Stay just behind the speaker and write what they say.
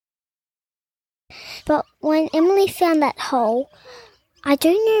But when Emily found that hole, I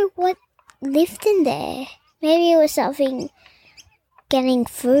don't know what lived in there. Maybe it was something getting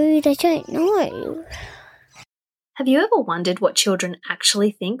food. I don't know. Have you ever wondered what children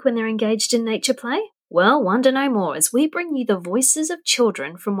actually think when they're engaged in nature play? Well, wonder no more as we bring you the voices of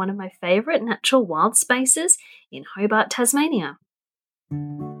children from one of my favourite natural wild spaces in Hobart, Tasmania.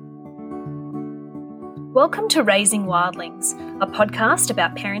 Welcome to Raising Wildlings, a podcast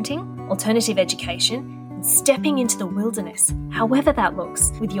about parenting, alternative education, and stepping into the wilderness, however that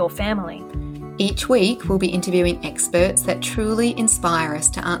looks, with your family. Each week, we'll be interviewing experts that truly inspire us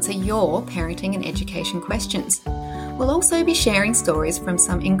to answer your parenting and education questions. We'll also be sharing stories from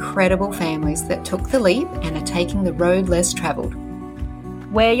some incredible families that took the leap and are taking the road less travelled.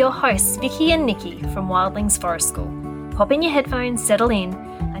 We're your hosts, Vicky and Nikki from Wildlings Forest School. Pop in your headphones, settle in,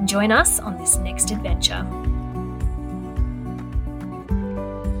 and join us on this next adventure.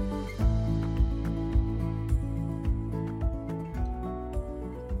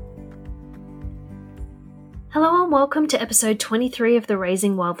 Hello and welcome to episode 23 of the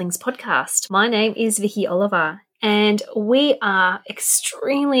Raising Wildlings podcast. My name is Vicky Oliver, and we are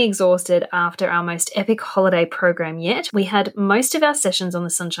extremely exhausted after our most epic holiday program yet. We had most of our sessions on the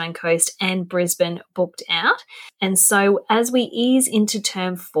Sunshine Coast and Brisbane booked out, and so as we ease into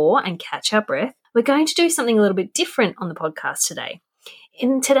term 4 and catch our breath, we're going to do something a little bit different on the podcast today.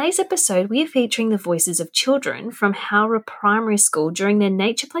 In today's episode, we are featuring the voices of children from Howrah Primary School during their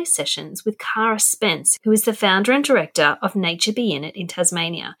nature play sessions with Cara Spence, who is the founder and director of Nature Be In It in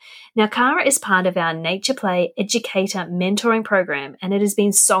Tasmania. Now, Cara is part of our Nature Play Educator Mentoring Program, and it has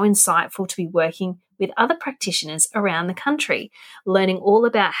been so insightful to be working with other practitioners around the country, learning all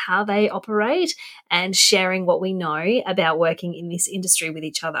about how they operate and sharing what we know about working in this industry with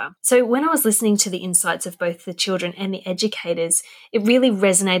each other. So when I was listening to the insights of both the children and the educators, it really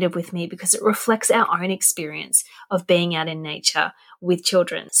resonated with me because it reflects our own experience of being out in nature with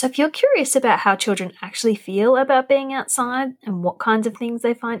children. So if you're curious about how children actually feel about being outside and what kinds of things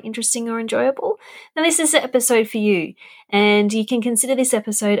they find interesting or enjoyable, then this is the episode for you. And you can consider this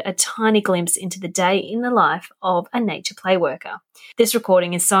episode a tiny glimpse into the day in the life of a nature play worker. This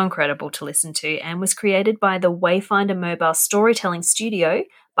recording is so incredible to listen to and was created by the Wayfinder Mobile Storytelling Studio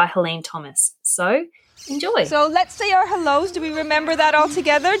by Helene Thomas. So enjoy. So let's say our hellos. Do we remember that all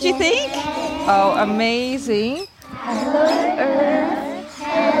together, do you think? Oh, amazing. Hello Earth,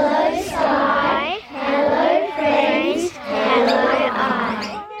 hello Sky, hello friends, hello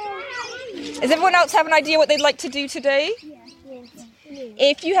I. Does everyone else have an idea what they'd like to do today?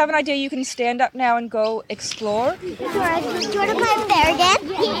 If you have an idea, you can stand up now and go explore. Do you want to play there again?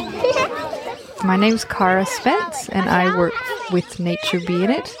 My name's Cara Spence and I work with Nature Be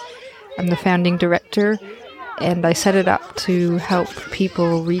In It. I'm the founding director and I set it up to help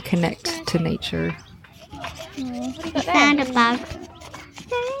people reconnect to nature. I found a bug.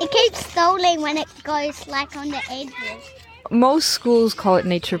 It keeps stalling when it goes like on the edges. Most schools call it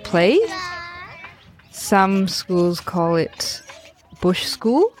nature play. Some schools call it bush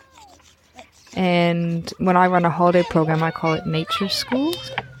school. And when I run a holiday program, I call it nature school. Let's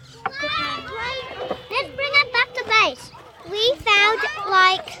bring it back to base. We found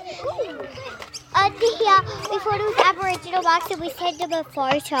a deer. We thought it was Aboriginal marks and we sent them a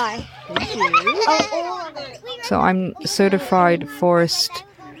photo. So I'm certified forest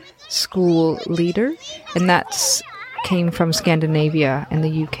school leader, and that's came from Scandinavia and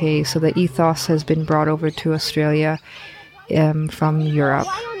the UK. So the ethos has been brought over to Australia from Europe.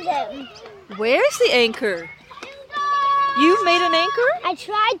 Where's the anchor? You've made an anchor? I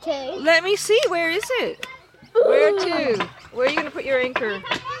tried to. Let me see. Where is it? Where to? Where are you going to put your anchor?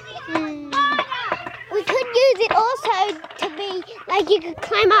 We could use it also to be, you could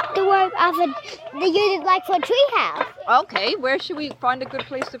climb up the rope they use it for a treehouse. Okay, where should we find a good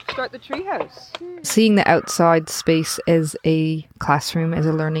place to start the treehouse? Seeing the outside space as a classroom, as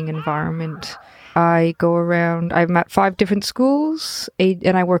a learning environment. I go around, I'm at 5 different schools,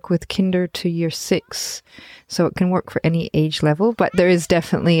 and I work with kinder to year 6. So it can work for any age level, but there is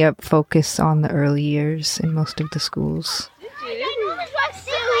definitely a focus on the early years in most of the schools.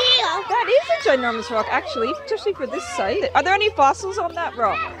 That is a ginormous rock, actually, especially for this site. Are there any fossils on that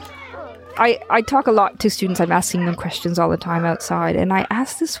rock? I talk a lot to students. I'm asking them questions all the time outside. And I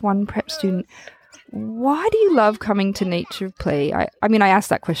asked this one prep student, why do you love coming to nature play? I ask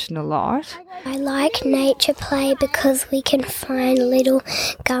that question a lot. I like nature play because we can find little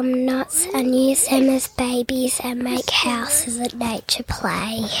gum nuts and use them as babies and make houses at nature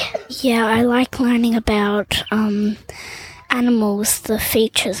play. Yeah, I like learning about animals, the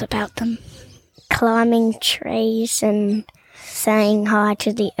features about them. Climbing trees and saying hi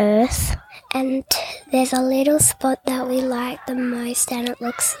to the earth. And There's a little spot that we like the most, and it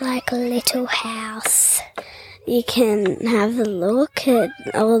looks like a little house. You can have a look at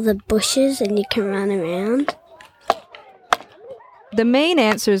all the bushes and you can run around. The main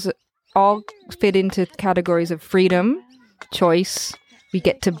answers all fit into categories of freedom, choice. We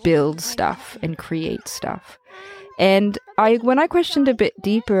get to build stuff and create stuff. And when I questioned a bit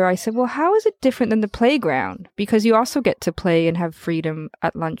deeper, I said, well, how is it different than the playground? Because you also get to play and have freedom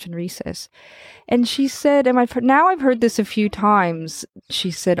at lunch and recess. And she said, and I've heard this a few times,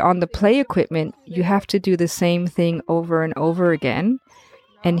 she said, on the play equipment, you have to do the same thing over and over again.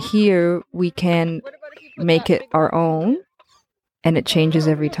 And here we can make it our own, and it changes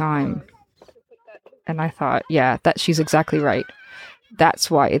every time. And I thought, yeah, she's exactly right.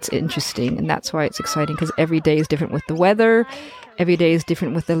 That's why it's interesting, and that's why it's exciting, because every day is different with the weather. Every day is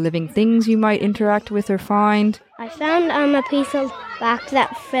different with the living things you might interact with or find. I found a piece of bark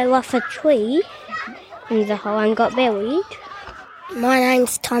that fell off a tree in the hole and got buried. My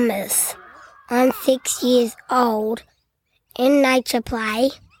name's Thomas. I'm 6 years old. In Nature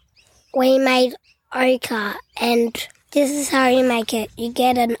Play, we made ochre, and this is how you make it. You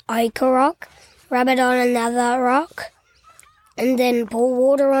get an ochre rock, rub it on another rock, and then pour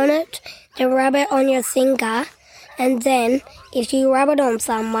water on it, then rub it on your finger, and then if you rub it on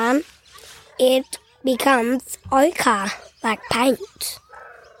someone, it becomes ochre, like paint.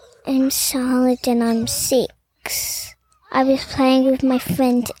 I'm Charlotte and I'm 6. I was playing with my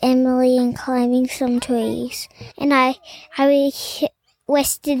friend Emily and climbing some trees, and I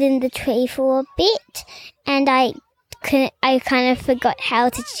rested in the tree for a bit, and I kind of forgot how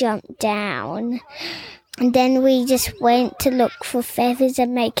to jump down. And then we just went to look for feathers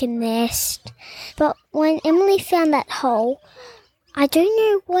and make a nest. But when Emily found that hole, I don't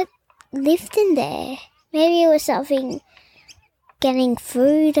know what lived in there. Maybe it was something getting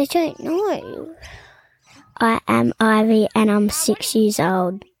food, I don't know. I am Ivy and I'm 6 years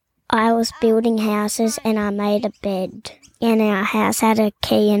old. I was building houses and I made a bed. And our house had a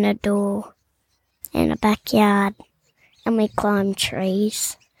key and a door and a backyard. And we climbed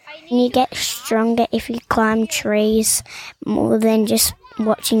trees. And you get stronger if you climb trees more than just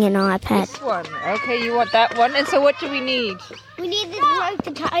watching an iPad. This one. Okay, you want that one. And so what do we need? We need this rope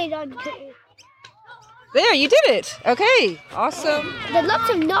to tie it on to. There, you did it. Okay, awesome. There's lots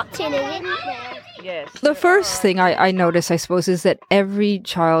of knots in it, isn't there? Yes. The first thing I notice, I suppose, is that every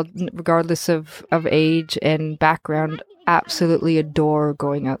child, regardless of age and background, absolutely adore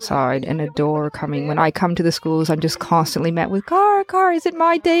going outside and adore coming. When I come to the schools, I'm just constantly met with car, is it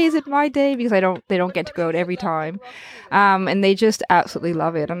my day, because they don't get to go out every time. And they just absolutely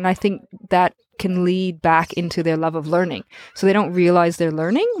love it. And I think that can lead back into their love of learning. So they don't realize they're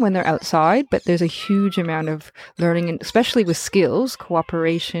learning when they're outside, but there's a huge amount of learning, and especially with skills,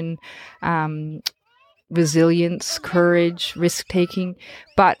 cooperation, resilience, courage, risk-taking,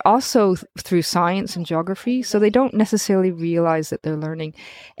 but also through science and geography. So they don't necessarily realize that they're learning,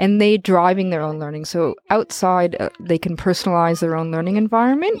 and they're driving their own learning. So outside, they can personalize their own learning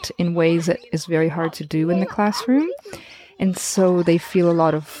environment in ways that is very hard to do in the classroom. And so they feel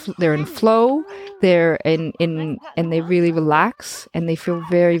they're in flow, they're and they really relax, and they feel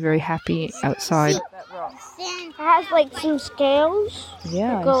very, very happy outside. It has like some scales.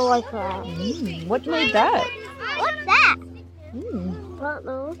 Yeah. That go like that. What made that? What's that? I don't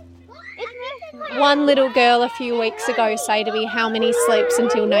know. One little girl a few weeks ago say to me, how many sleeps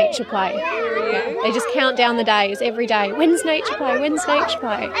until Nature Play? Yeah. They just count down the days every day. When's Nature Play? When's Nature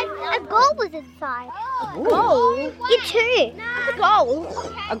Play? A gold was inside. A gold? You too. What's a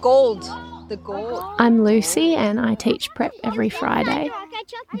gold? A gold. The gold. I'm Lucy and I teach prep every Friday.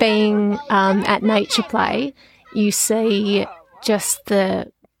 Being at Nature Play, you see just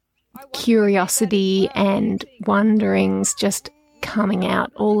the curiosity and wonderings just coming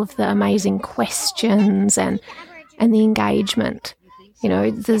out, all of the amazing questions and the engagement. You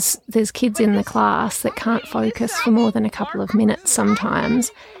know, there's kids in the class that can't focus for more than a couple of minutes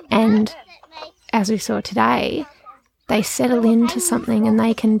sometimes, and as we saw today, they settle into something and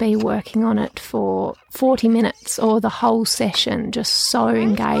they can be working on it for 40 minutes or the whole session, just so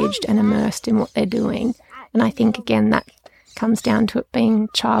engaged and immersed in what they're doing. And I think, again, that comes down to it being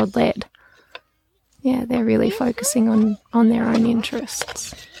child-led. Yeah, they're really focusing on their own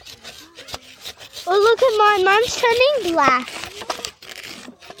interests. Well, look at my mum's turning black.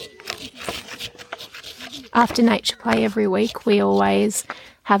 After Nature Play every week, we always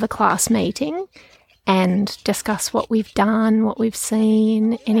have a class meeting and discuss what we've done, what we've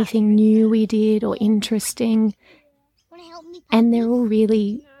seen, anything new we did or interesting. And they're all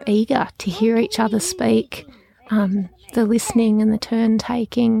really eager to hear each other speak. The listening and the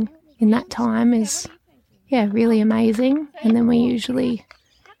turn-taking in that time is really amazing. And then we usually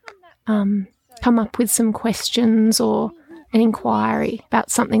come up with some questions or an inquiry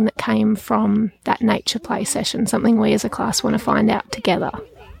about something that came from that nature play session, something we as a class want to find out together.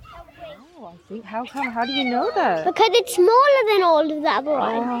 Oh, I think, how come? How do you know that? Because it's smaller than all of the other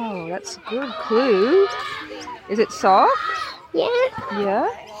ones. Oh, that's a good clue. Is it soft? Yeah. Yeah?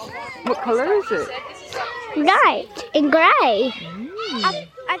 What colour is it? Right. And grey.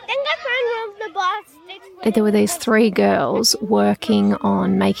 I think I found one of the box. There were these 3 girls working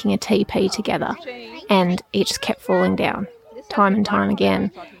on making a teepee together, and each kept falling down time and time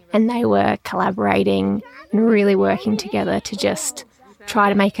again. And they were collaborating and really working together to just try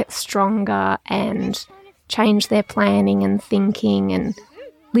to make it stronger and change their planning and thinking and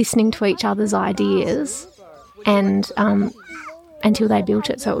listening to each other's ideas, and until they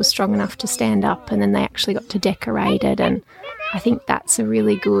built it so it was strong enough to stand up, and then they actually got to decorate it. And I think that's a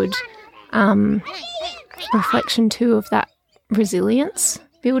really good reflection too of that resilience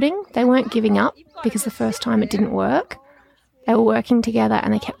building. They weren't giving up because the first time it didn't work. They were working together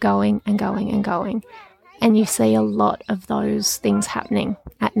and they kept going and going and going. And you see a lot of those things happening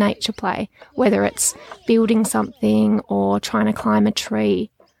at nature play, whether it's building something or trying to climb a tree,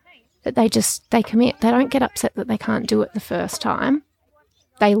 that they commit. They don't get upset that they can't do it the first time.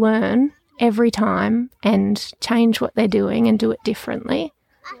 They learn every time and change what they're doing and do it differently.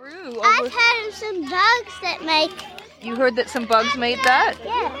 I've heard of some bugs that make... You heard that some bugs made that?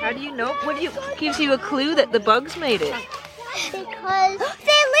 Yeah. How do you know? What gives you a clue that the bugs made it? Because they're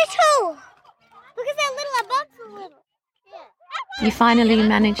little. Because they're little, our bugs are little. Yeah. You finally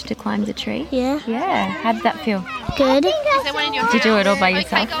managed to climb the tree? Yeah. Yeah. How did that feel? Good. Did you do it all by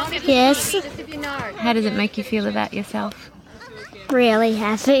yourself? Yes. How does it make you feel about yourself? Really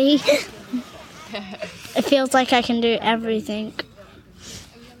happy. It feels like I can do everything.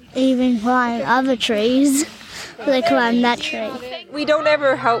 Even climb other trees. They climb that tree. We don't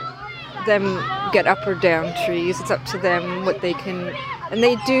ever help them get up or down trees. It's up to them what they can, and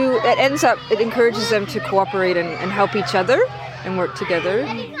they do. It encourages them to cooperate and help each other and work together.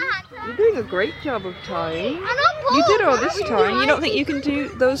 You're doing a great job of tying. You did all this tying. You don't think you can do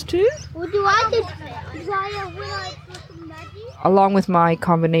those too? What do I do? Along with my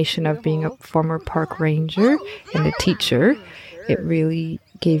combination of being a former park ranger and a teacher, it really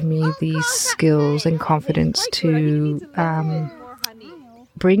gave me these skills and confidence to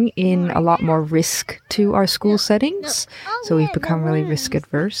bring in a lot more risk to our school settings. So we've become really risk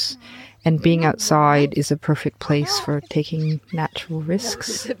adverse. And being outside is a perfect place for taking natural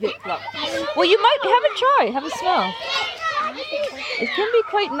risks. Well, you might have a try. Have a smell. It can be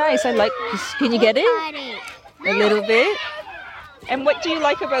quite nice. I like this. Can you get it? A little bit. And what do you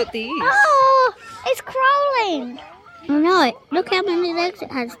like about these? Oh, it's crawling. Oh no, look how many legs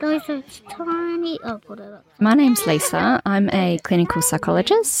it has. Those are tiny. Oh, put it up. My name's Lisa. I'm a clinical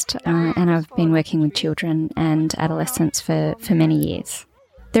psychologist and I've been working with children and adolescents for many years.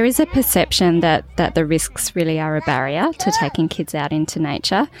 There is a perception that the risks really are a barrier to taking kids out into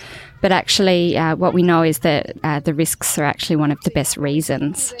nature, but actually what we know is that the risks are actually one of the best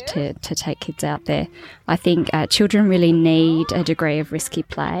reasons to take kids out there. I think children really need a degree of risky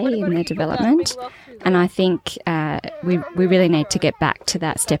play in their development, and I think we really need to get back to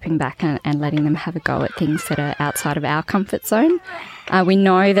that, stepping back and letting them have a go at things that are outside of our comfort zone. We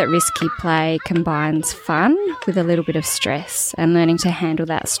know that risky play combines fun with a little bit of stress, and learning to handle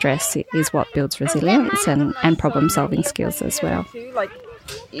that stress is what builds resilience and problem-solving skills as well.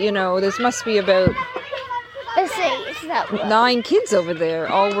 This must be about 9 kids over there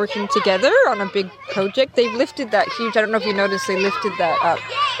all working together on a big project. They've lifted that huge, I don't know if you noticed, they lifted that up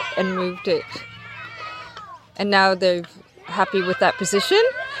and moved it. And now they're happy with that position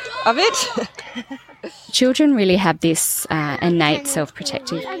of it. Children really have this innate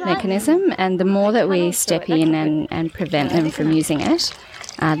self-protective mechanism, and the more that we step in and prevent them from using it,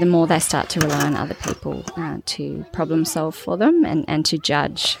 the more they start to rely on other people to problem solve for them and to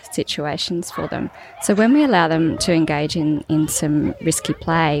judge situations for them. So when we allow them to engage in some risky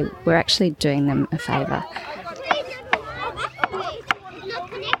play, we're actually doing them a favour.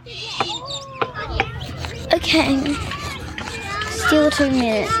 Okay, still 2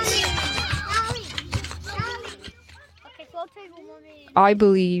 minutes. I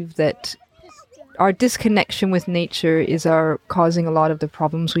believe that our disconnection with nature is causing a lot of the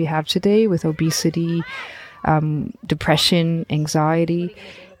problems we have today with obesity, depression, anxiety,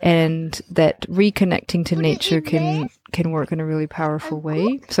 and that reconnecting to nature can work in a really powerful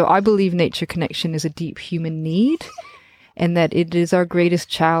way. So I believe nature connection is a deep human need, and that it is our greatest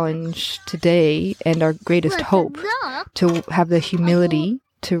challenge today and our greatest hope to have the humility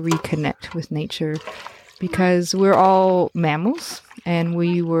to reconnect with nature because we're all mammals and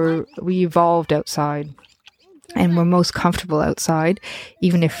we evolved outside. And we're most comfortable outside,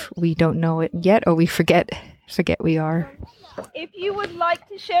 even if we don't know it yet or we forget we are. If you would like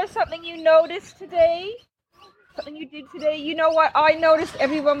to share something you noticed today, something you did today, you know what? I noticed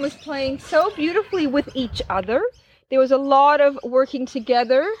everyone was playing so beautifully with each other. There was a lot of working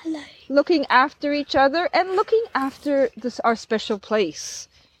together, looking after each other, and looking after our special place.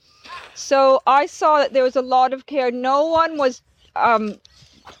 So I saw that there was a lot of care. No one was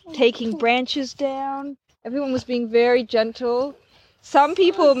taking branches down. Everyone was being very gentle. Some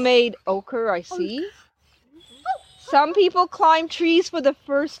people made ochre, I see. Some people climbed trees for the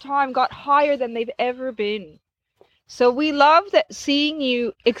first time, got higher than they've ever been. So we love that, seeing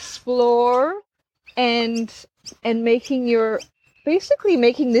you explore and making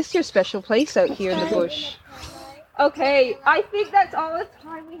this your special place out here in the bush. Okay, I think that's all the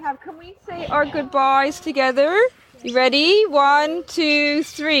time we have. Can we say our goodbyes together? You ready? 1, 2,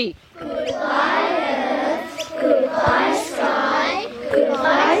 3. Goodbye, Earth. Goodbye, sky.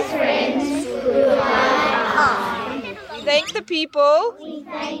 Goodbye, friends. Goodbye, We thank the people.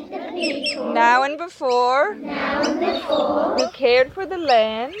 Now and before. Who cared for the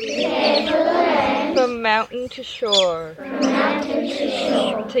land. From mountain to shore.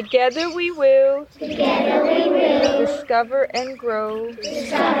 Together we will. Discover and grow.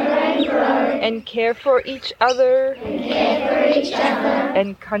 And care for each other.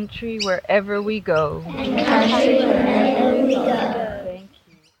 And country wherever we go. Thank you.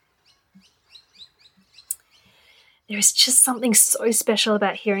 There is just something so special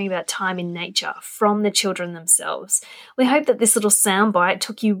about hearing about time in nature from the children themselves. We hope that this little soundbite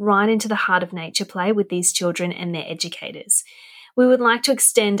took you right into the heart of nature play with these children and their educators. We would like to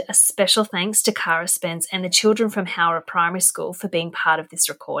extend a special thanks to Cara Spence and the children from Howrah Primary School for being part of this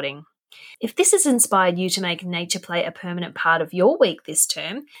recording. If this has inspired you to make nature play a permanent part of your week this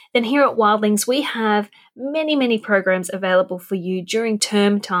term, then here at Wildlings we have many programs available for you during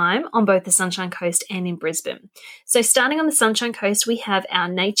term time on both the Sunshine Coast and in Brisbane. So starting on the Sunshine Coast, we have our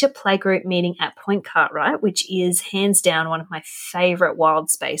nature playgroup meeting at Point Cartwright, which is hands down one of my favourite wild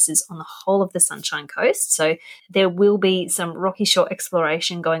spaces on the whole of the Sunshine Coast. So there will be some rocky shore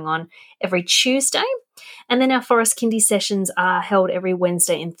exploration going on every Tuesday. And then our Forest Kindy sessions are held every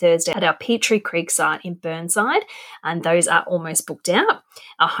Wednesday and Thursday at our Petrie Creek site in Burnside, and those are almost booked out.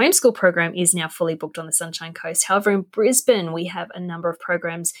 Our homeschool program is now fully booked on the Sunshine Coast. However, in Brisbane, we have a number of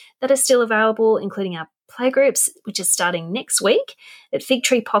programs that are still available, including our playgroups, which is starting next week at Fig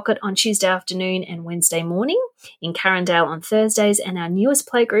Tree Pocket on Tuesday afternoon and Wednesday morning, in Carindale on Thursdays, and our newest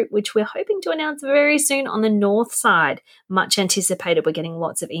playgroup, which we're hoping to announce very soon on the north side. Much anticipated. We're getting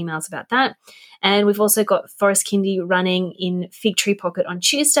lots of emails about that. And we've also got Forest Kindy running in Fig Tree Pocket on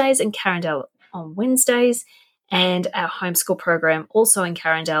Tuesdays and Carindale on Wednesdays, and our homeschool program also in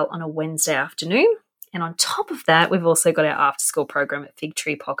Carindale on a Wednesday afternoon. And on top of that, we've also got our after-school program at Fig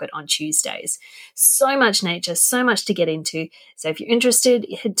Tree Pocket on Tuesdays. So much nature, so much to get into. So if you're interested,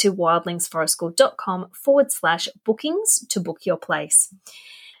 head to wildlingsforestschool.com/bookings to book your place.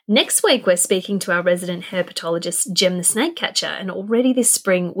 Next week, we're speaking to our resident herpetologist, Jem the snake catcher, and already this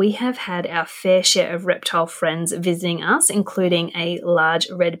spring, we have had our fair share of reptile friends visiting us, including a large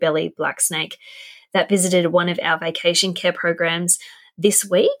red-bellied black snake that visited one of our vacation care programs this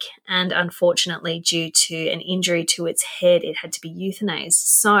week, and unfortunately, due to an injury to its head, it had to be euthanized.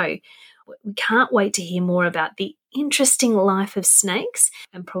 So we can't wait to hear more about the interesting life of snakes,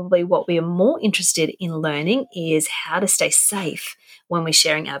 and probably what we are more interested in learning is how to stay safe when we're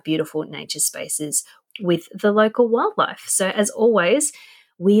sharing our beautiful nature spaces with the local wildlife. So as always,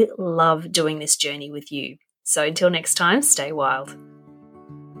 we love doing this journey with you. So until next time, stay wild.